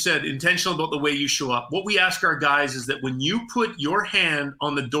intentional. Like you said, intentional about the way you show up. What we ask our guys is that when you put your hand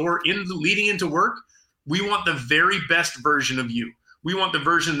on the door leading into work, we want the very best version of you. We want the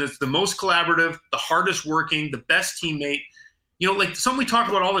version that's the most collaborative, the hardest working, the best teammate. Like something we talk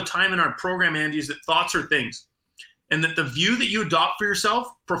about all the time in our program, Andy, is that thoughts are things, and that the view that you adopt for yourself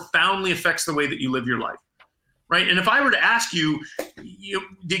profoundly affects the way that you live your life, right? And if I were to ask you,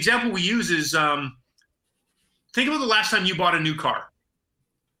 the example we use is think about the last time you bought a new car,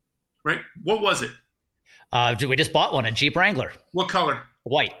 right? What was it? We just bought one, a Jeep Wrangler. What color?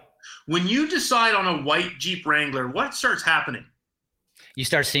 White. When you decide on a white Jeep Wrangler, what starts happening? You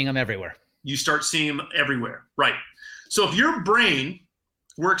start seeing them everywhere. You start seeing them everywhere, right? So if your brain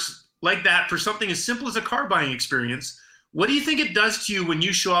works like that for something as simple as a car buying experience, what do you think it does to you when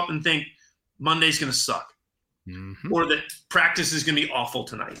you show up and think Monday's going to suck, or that practice is going to be awful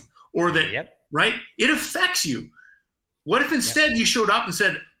tonight, or that, right? It affects you. What if instead you showed up and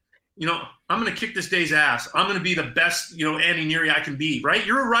said, I'm going to kick this day's ass. I'm going to be the best, Andy Neary I can be, right?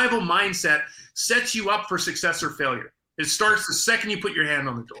 Your arrival mindset sets you up for success or failure. It starts the second you put your hand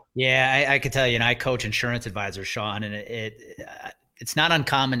on the door. Yeah, I could tell you, I coach insurance advisors, Sean, and it's not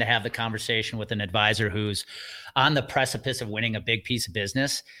uncommon to have the conversation with an advisor who's on the precipice of winning a big piece of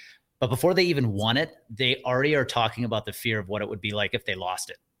business. But before they even won it, they already are talking about the fear of what it would be like if they lost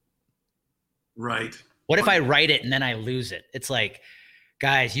it. Right. What if I write it and then I lose it? It's like,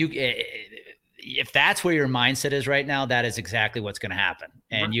 guys, if that's where your mindset is right now, that is exactly what's going to happen.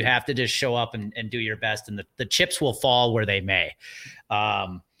 And you have to just show up and do your best, and the chips will fall where they may.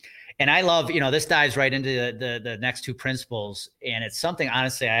 And I love, this dives right into the next two principles. And it's something,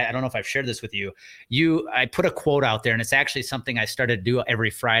 honestly, I don't know if I've shared this with you. I put a quote out there, and it's actually something I started to do every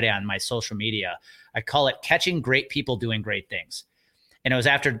Friday on my social media. I call it catching great people doing great things. And it was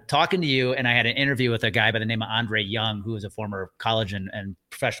after talking to you, and I had an interview with a guy by the name of Andre Young, who is a former college and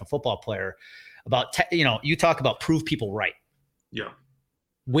professional football player, about, you talk about prove people right. Yeah.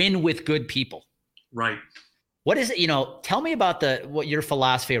 Win with good people. Right. What is it? Tell me about what your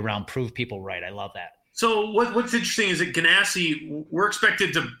philosophy around prove people right. I love that. So what's interesting is at Ganassi, we're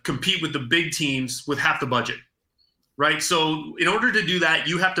expected to compete with the big teams with half the budget, right? So in order to do that,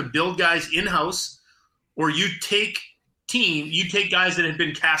 you have to build guys in-house, or you take guys that have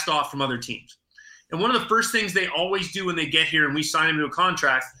been cast off from other teams. And one of the first things they always do when they get here and we sign them to a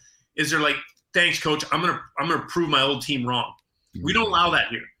contract is they're like, thanks, coach. I'm gonna prove my old team wrong. We don't allow that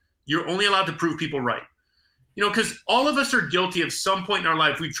here. You're only allowed to prove people right. Because all of us are guilty at some point in our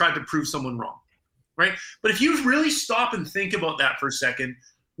life. We've tried to prove someone wrong, right? But if you really stop and think about that for a second,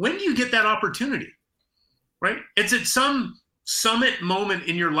 when do you get that opportunity, right? It's at some summit moment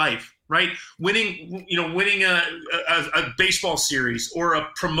in your life, right? Winning a baseball series or a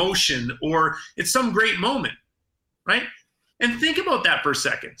promotion, or it's some great moment, right? And think about that for a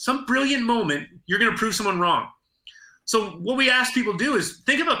second. Some brilliant moment, you're going to prove someone wrong. So what we ask people to do is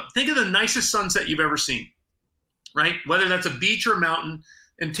think of the nicest sunset you've ever seen, right? Whether that's a beach or a mountain,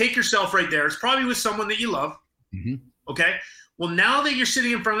 and take yourself right there. It's probably with someone that you love. Mm-hmm. Okay. Well, now that you're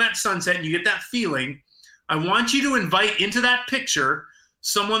sitting in front of that sunset and you get that feeling, I want you to invite into that picture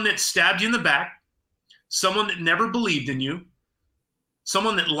someone that stabbed you in the back, someone that never believed in you,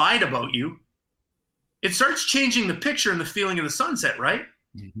 someone that lied about you. It starts changing the picture and the feeling of the sunset, right?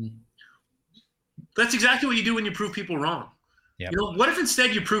 Mm-hmm. That's exactly what you do when you prove people wrong. Yep. What if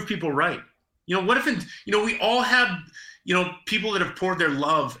instead you prove people right? What if, we all have, people that have poured their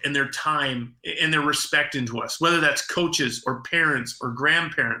love and their time and their respect into us, whether that's coaches or parents or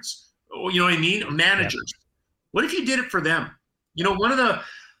grandparents, or, managers. Yep. What if you did it for them? One of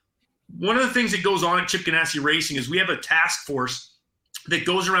the things that goes on at Chip Ganassi Racing is we have a task force that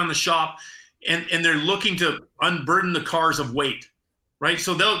goes around the shop and they're looking to unburden the cars of weight, right?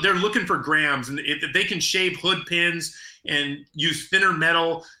 So they're looking for grams, and if they can shave hood pins and use thinner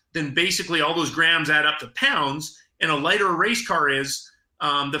metal, then basically all those grams add up to pounds, and a lighter a race car is,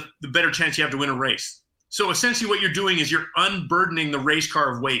 the better chance you have to win a race. So essentially what you're doing is you're unburdening the race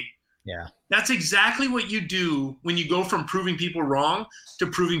car of weight. Yeah. That's exactly what you do when you go from proving people wrong to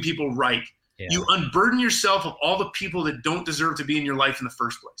proving people right. Yeah. You unburden yourself of all the people that don't deserve to be in your life in the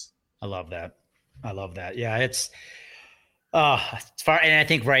first place. I love that. Yeah. It's far. And I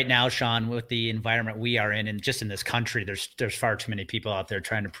think right now, Sean, with the environment we are in, and just in this country, there's far too many people out there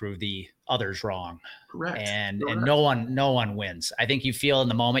trying to prove the others wrong. Correct. And no one wins. I think you feel in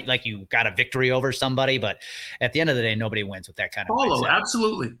the moment like you got a victory over somebody, but at the end of the day, nobody wins with that kind of mindset.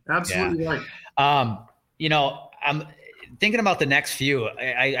 Absolutely right. I'm thinking about the next few.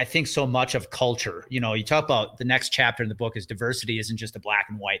 I think so much of culture. You talk about the next chapter in the book is diversity isn't just a black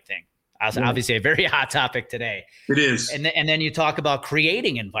and white thing. Obviously a very hot topic today. It is. And then you talk about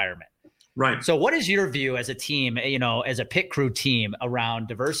creating environment. Right. So what is your view as a team, as a pit crew team around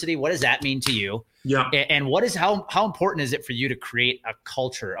diversity? What does that mean to you? Yeah. And how important is it for you to create a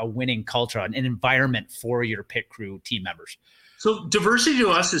culture, a winning culture, an environment for your pit crew team members? So diversity to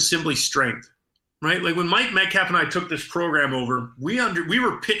us is simply strength, right? Like when Mike Metcalf and I took this program over, we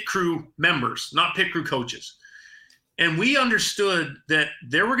were pit crew members, not pit crew coaches. And we understood that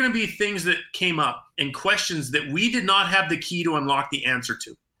there were going to be things that came up and questions that we did not have the key to unlock the answer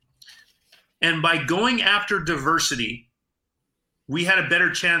to. And by going after diversity, we had a better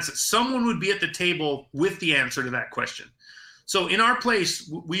chance that someone would be at the table with the answer to that question. So in our place,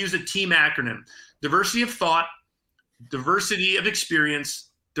 we use a team acronym: diversity of thought, diversity of experience,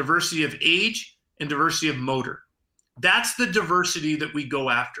 diversity of age, and diversity of motor. That's the diversity that we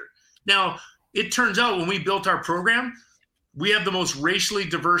go after. Now, it turns out when we built our program, we have the most racially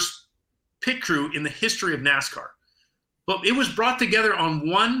diverse pit crew in the history of NASCAR. But it was brought together on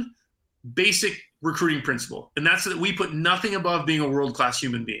one basic recruiting principle, and that's that we put nothing above being a world-class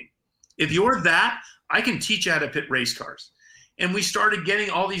human being. If you're that, I can teach you how to pit race cars. And we started getting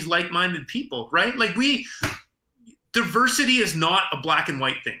all these like-minded people, right? Like diversity is not a black and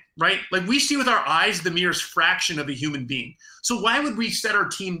white thing, right? Like we see with our eyes the merest fraction of a human being. So why would we set our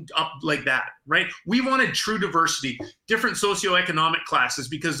team up like that, right? We wanted true diversity, different socioeconomic classes,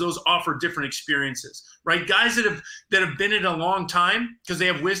 because those offer different experiences, right? Guys that have been in it a long time because they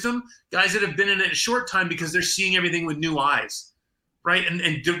have wisdom, guys that have been in it a short time because they're seeing everything with new eyes. Right.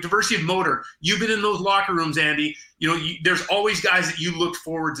 And diversity of motor. You've been in those locker rooms, Andy. There's always guys that you looked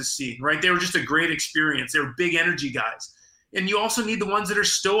forward to seeing. Right. They were just a great experience. They were big energy guys. And you also need the ones that are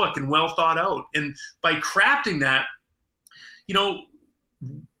stoic and well thought out. And by crafting that, the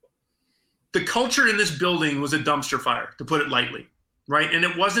culture in this building was a dumpster fire, to put it lightly. Right. And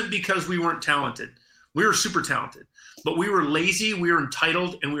it wasn't because we weren't talented. We were super talented, but we were lazy, we were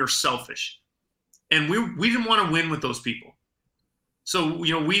entitled, and we were selfish. And we didn't want to win with those people. So,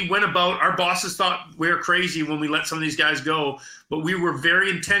 we went about, our bosses thought we were crazy when we let some of these guys go, but we were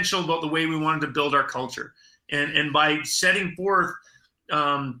very intentional about the way we wanted to build our culture. And by setting forth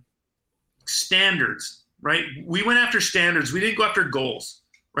standards, right? We went after standards. We didn't go after goals,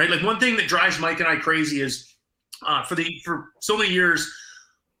 right? Like one thing that drives Mike and I crazy is for so many years,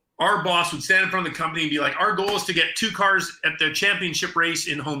 our boss would stand in front of the company and be like, our goal is to get 2 cars at the championship race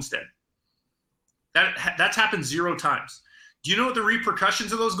in Homestead. That's happened 0 times. Do you know what the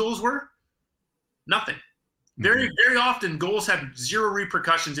repercussions of those goals were? Nothing. Very, very often goals have 0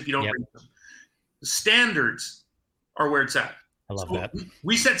 repercussions if you don't reach them. The standards are where it's at. I love that.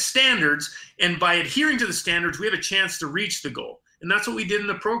 We set standards, and by adhering to the standards, we have a chance to reach the goal. And that's what we did in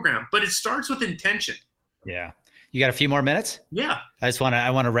the program. But it starts with intention. Yeah. You got a few more minutes? Yeah. I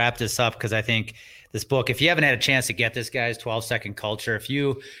want to wrap this up because I think this book, if you haven't had a chance to get this, guys, 12-Second Culture, if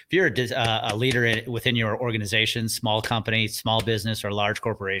you're a leader within your organization, small company, small business, or large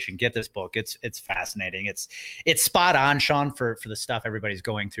corporation, get this book. It's fascinating. It's spot on, Sean, for the stuff everybody's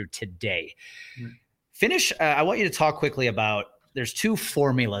going through today. Finish. I want you to talk quickly about, there's 2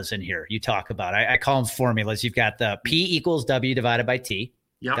 formulas in here you talk about. I call them formulas. You've got the P equals W divided by T,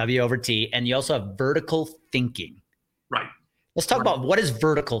 W over T, and you also have vertical thinking. Right. Let's talk about what is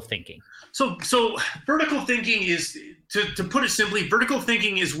vertical thinking. So vertical thinking is, to put it simply, vertical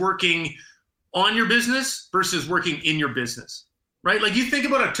thinking is working on your business versus working in your business, right? Like you think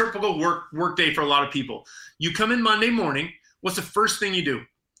about a typical work day for a lot of people. You come in Monday morning. What's the first thing you do?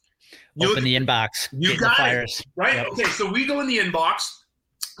 Open the inbox. You got the fires. It, right? Yep. Okay, so we go in the inbox.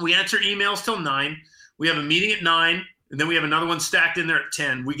 We answer emails till 9. We have a meeting at 9, and then we have another one stacked in there at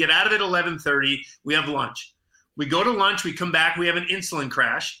 10. We get out of it at 11:30. We have lunch. We go to lunch. We come back. We have an insulin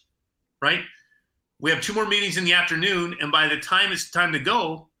crash, right? We have 2 more meetings in the afternoon, and by the time it's time to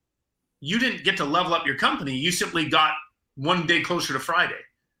go, you didn't get to level up your company. You simply got one day closer to Friday,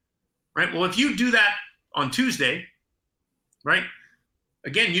 right? Well, if you do that on Tuesday, right?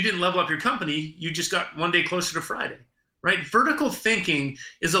 Again, you didn't level up your company. You just got one day closer to Friday, right? Vertical thinking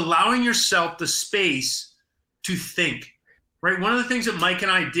is allowing yourself the space to think, right? One of the things that Mike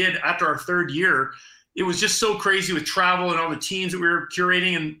and I did after our 3rd year, it was just so crazy with travel and all the teams that we were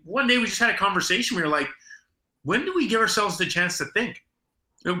curating. And one day we just had a conversation. We were like, when do we give ourselves the chance to think?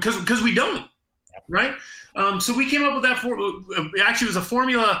 Because we don't, right? So we came up with that. Actually, it was a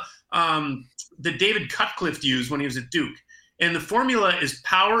formula that David Cutcliffe used when he was at Duke. And the formula is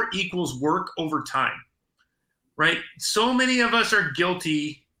power equals work over time, right? So many of us are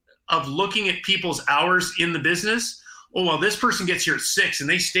guilty of looking at people's hours in the business. Oh, well, this person gets here at 6 and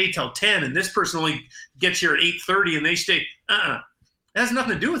they stay till 10, and this person only gets here at 8:30 and they stay. It has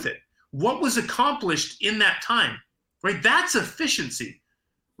nothing to do with it. What was accomplished in that time, right? That's efficiency,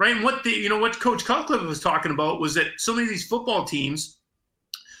 right? And what what Coach Cutcliffe was talking about was that so many of these football teams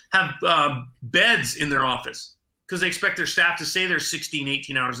have beds in their office because they expect their staff to stay there 16,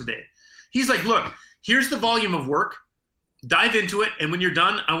 18 hours a day. He's like, look, here's the volume of work. Dive into it, and when you're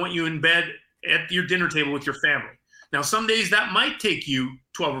done, I want you in bed at your dinner table with your family. Now, some days that might take you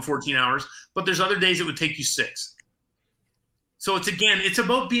 12 or 14 hours, but there's other days it would take you 6. So it's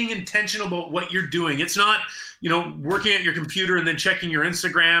about being intentional about what you're doing. It's not, working at your computer and then checking your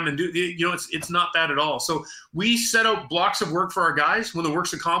Instagram and it's not that at all. So we set out blocks of work for our guys. When the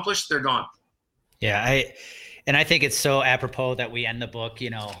work's accomplished, they're gone. Yeah. I think it's so apropos that we end the book,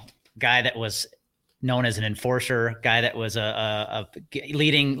 guy that was known as an enforcer, guy that was a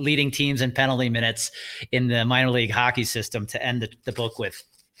leading teams in penalty minutes in the minor league hockey system, to end the book with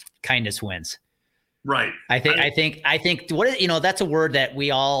kindness wins. Right. I think that's a word that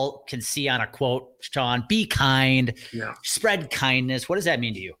we all can see on a quote, Sean. Be kind. Yeah. Spread kindness. What does that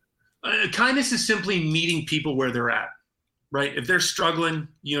mean to you? Kindness is simply meeting people where they're at. Right. If they're struggling,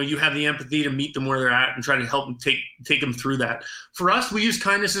 you have the empathy to meet them where they're at and try to help them take them through that. For us, we use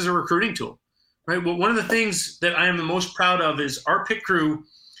kindness as a recruiting tool. right? Well, one of the things that I am the most proud of is our pit crew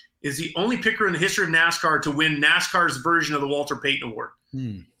is the only pit crew in the history of NASCAR to win NASCAR's version of the Walter Payton Award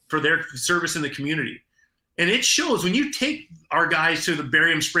for their service in the community. And it shows when you take our guys to the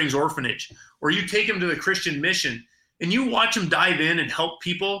Barium Springs Orphanage, or you take them to the Christian Mission, and you watch them dive in and help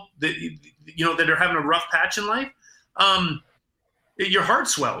people that, you know, that are having a rough patch in life, your heart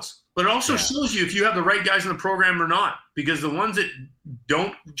swells. But it also shows you if you have the right guys in the program or not, because the ones that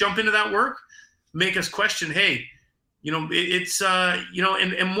don't jump into that work make us question, hey, you know, it's, you know,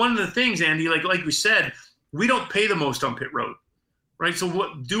 and one of the things, Andy, like we said, we don't pay the most on pit road, right? So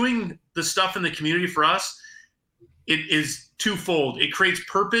what doing the stuff in the community for us, it is twofold. It creates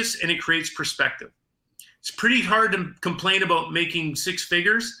purpose and it creates perspective. It's pretty hard to complain about making six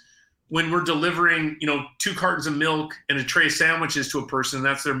figures when we're delivering, you know, 2 cartons of milk and a tray of sandwiches to a person, and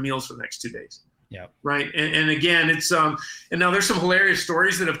that's their meals for the next 2 days. Yeah. Right. And again, it's and now there's some hilarious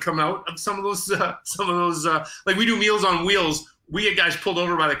stories that have come out of some of those like we do Meals on Wheels. We get guys pulled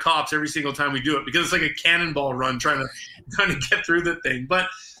over by the cops every single time we do it because it's like a cannonball run trying to get through the thing. But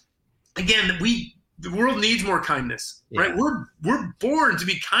again, the world needs more kindness, right? We're born to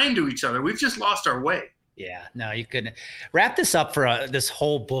be kind to each other. We've just lost our way. Yeah, no, you couldn't wrap this up for this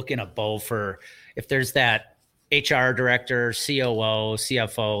whole book in a bow for if there's that HR director, COO,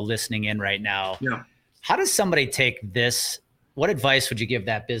 CFO listening in right now. Yeah. How does somebody take this? What advice would you give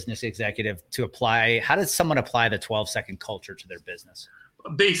that business executive to apply? How does someone apply the 12-second culture to their business?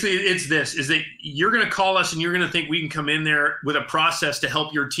 Basically, it's this, is that you're going to call us and you're going to think we can come in there with a process to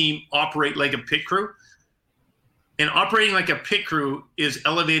help your team operate like a pit crew. And operating like a pit crew is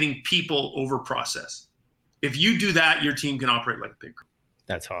elevating people over process. If you do that, your team can operate like a pit crew.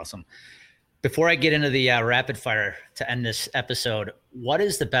 That's awesome. Before I get into the rapid fire to end this episode, what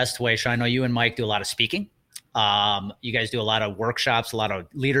is the best way? Sean, I know you and Mike do a lot of speaking. You guys do a lot of workshops, a lot of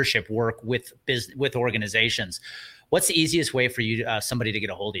leadership work with organizations. What's the easiest way for you, somebody to get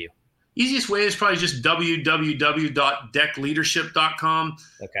a hold of you? Easiest way is probably just www.deckleadership.com.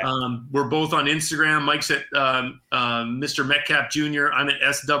 Okay. We're both on Instagram. Mike's at Mr. Metcalf Jr. I'm at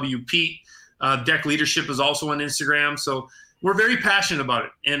SWP. Deck Leadership is also on Instagram. So we're very passionate about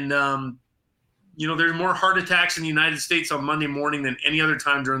it. And, you know, there's more heart attacks in the United States on Monday morning than any other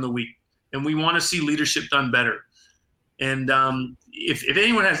time during the week. And we want to see leadership done better. And if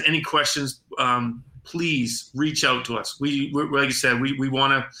anyone has any questions, please reach out to us. We're like I said, we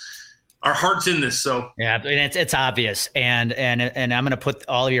want to, our heart's in this. So yeah, and it's obvious. And I'm going to put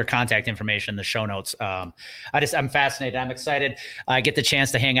all of your contact information in the show notes. I'm fascinated. I'm excited. I get the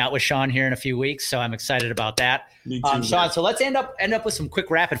chance to hang out with Sean here in a few weeks. So I'm excited about that. Me too, Sean, so let's end up with some quick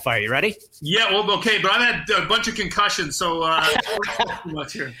rapid fire. You ready? Yeah, well, okay. But I've had a bunch of concussions. So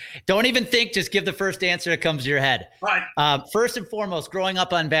don't even think, just give the first answer that comes to your head. All right. First and foremost, growing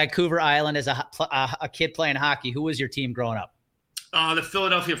up on Vancouver Island as a kid playing hockey, who was your team growing up? The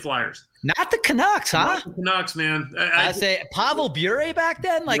Philadelphia Flyers. Not the Canucks, huh? Not the Canucks, man. I say Pavel Bure back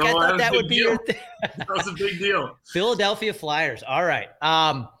then. Like, no, I thought that would be your thing. That was a big deal. Philadelphia Flyers. All right.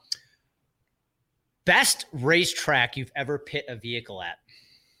 Best racetrack you've ever pit a vehicle at?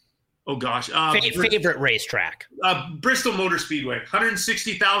 Oh gosh. Favorite racetrack? Bristol Motor Speedway.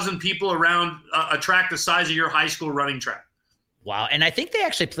 160,000 people around a track the size of your high school running track. Wow. And I think they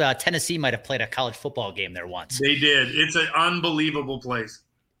actually, Tennessee might have played a college football game there once. They did. It's an unbelievable place.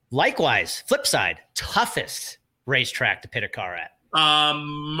 Likewise, flip side, toughest racetrack to pit a car at?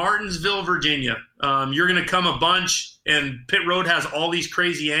 Martinsville, Virginia. You're going to come a bunch, and pit road has all these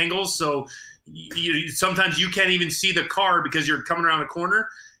crazy angles. So sometimes you can't even see the car because you're coming around a corner.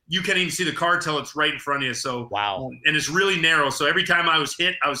 You can't even see the car till it's right in front of you. So wow. And it's really narrow. So every time I was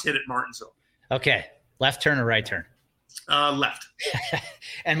hit at Martinsville. Okay. Left turn or right turn? Left.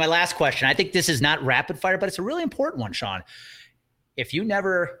 And my last question, I think this is not rapid fire, but it's a really important one, Sean. If you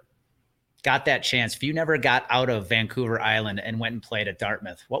never got that chance, if you never got out of Vancouver Island and went and played at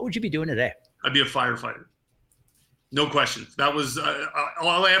Dartmouth, what would you be doing today? I'd be a firefighter. No question. That was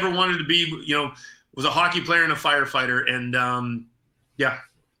all I ever wanted to be, was a hockey player and a firefighter. And yeah.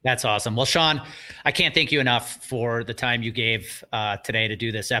 That's awesome. Well, Sean, I can't thank you enough for the time you gave today to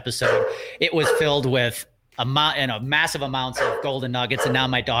do this episode. It was filled with massive amounts of golden nuggets, and now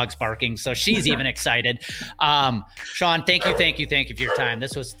my dog's barking, so she's even excited. Sean, thank you for your time.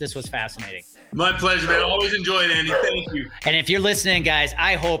 This was fascinating. My pleasure, man. I always enjoy it, Andy. Thank you. And if you're listening, guys,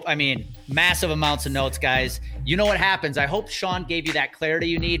 massive amounts of notes, guys. You know what happens. I hope Sean gave you that clarity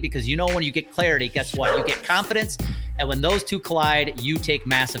you need, because when you get clarity, guess what? You get confidence, and when those two collide, you take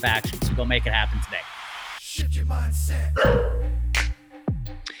massive action. So go make it happen today. Shift your mindset.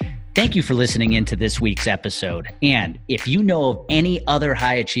 Thank you for listening into this week's episode. And if you know of any other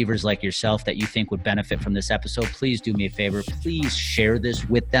high achievers like yourself that you think would benefit from this episode, please do me a favor. Please share this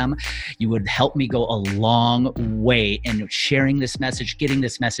with them. You would help me go a long way in sharing this message, getting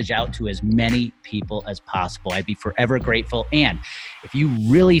this message out to as many people as possible. I'd be forever grateful. And if you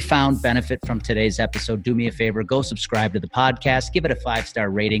really found benefit from today's episode, do me a favor, go subscribe to the podcast, give it a 5-star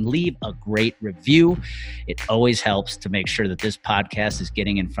rating, leave a great review. It always helps to make sure that this podcast is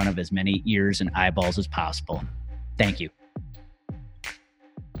getting in front of as many ears and eyeballs as possible. Thank you.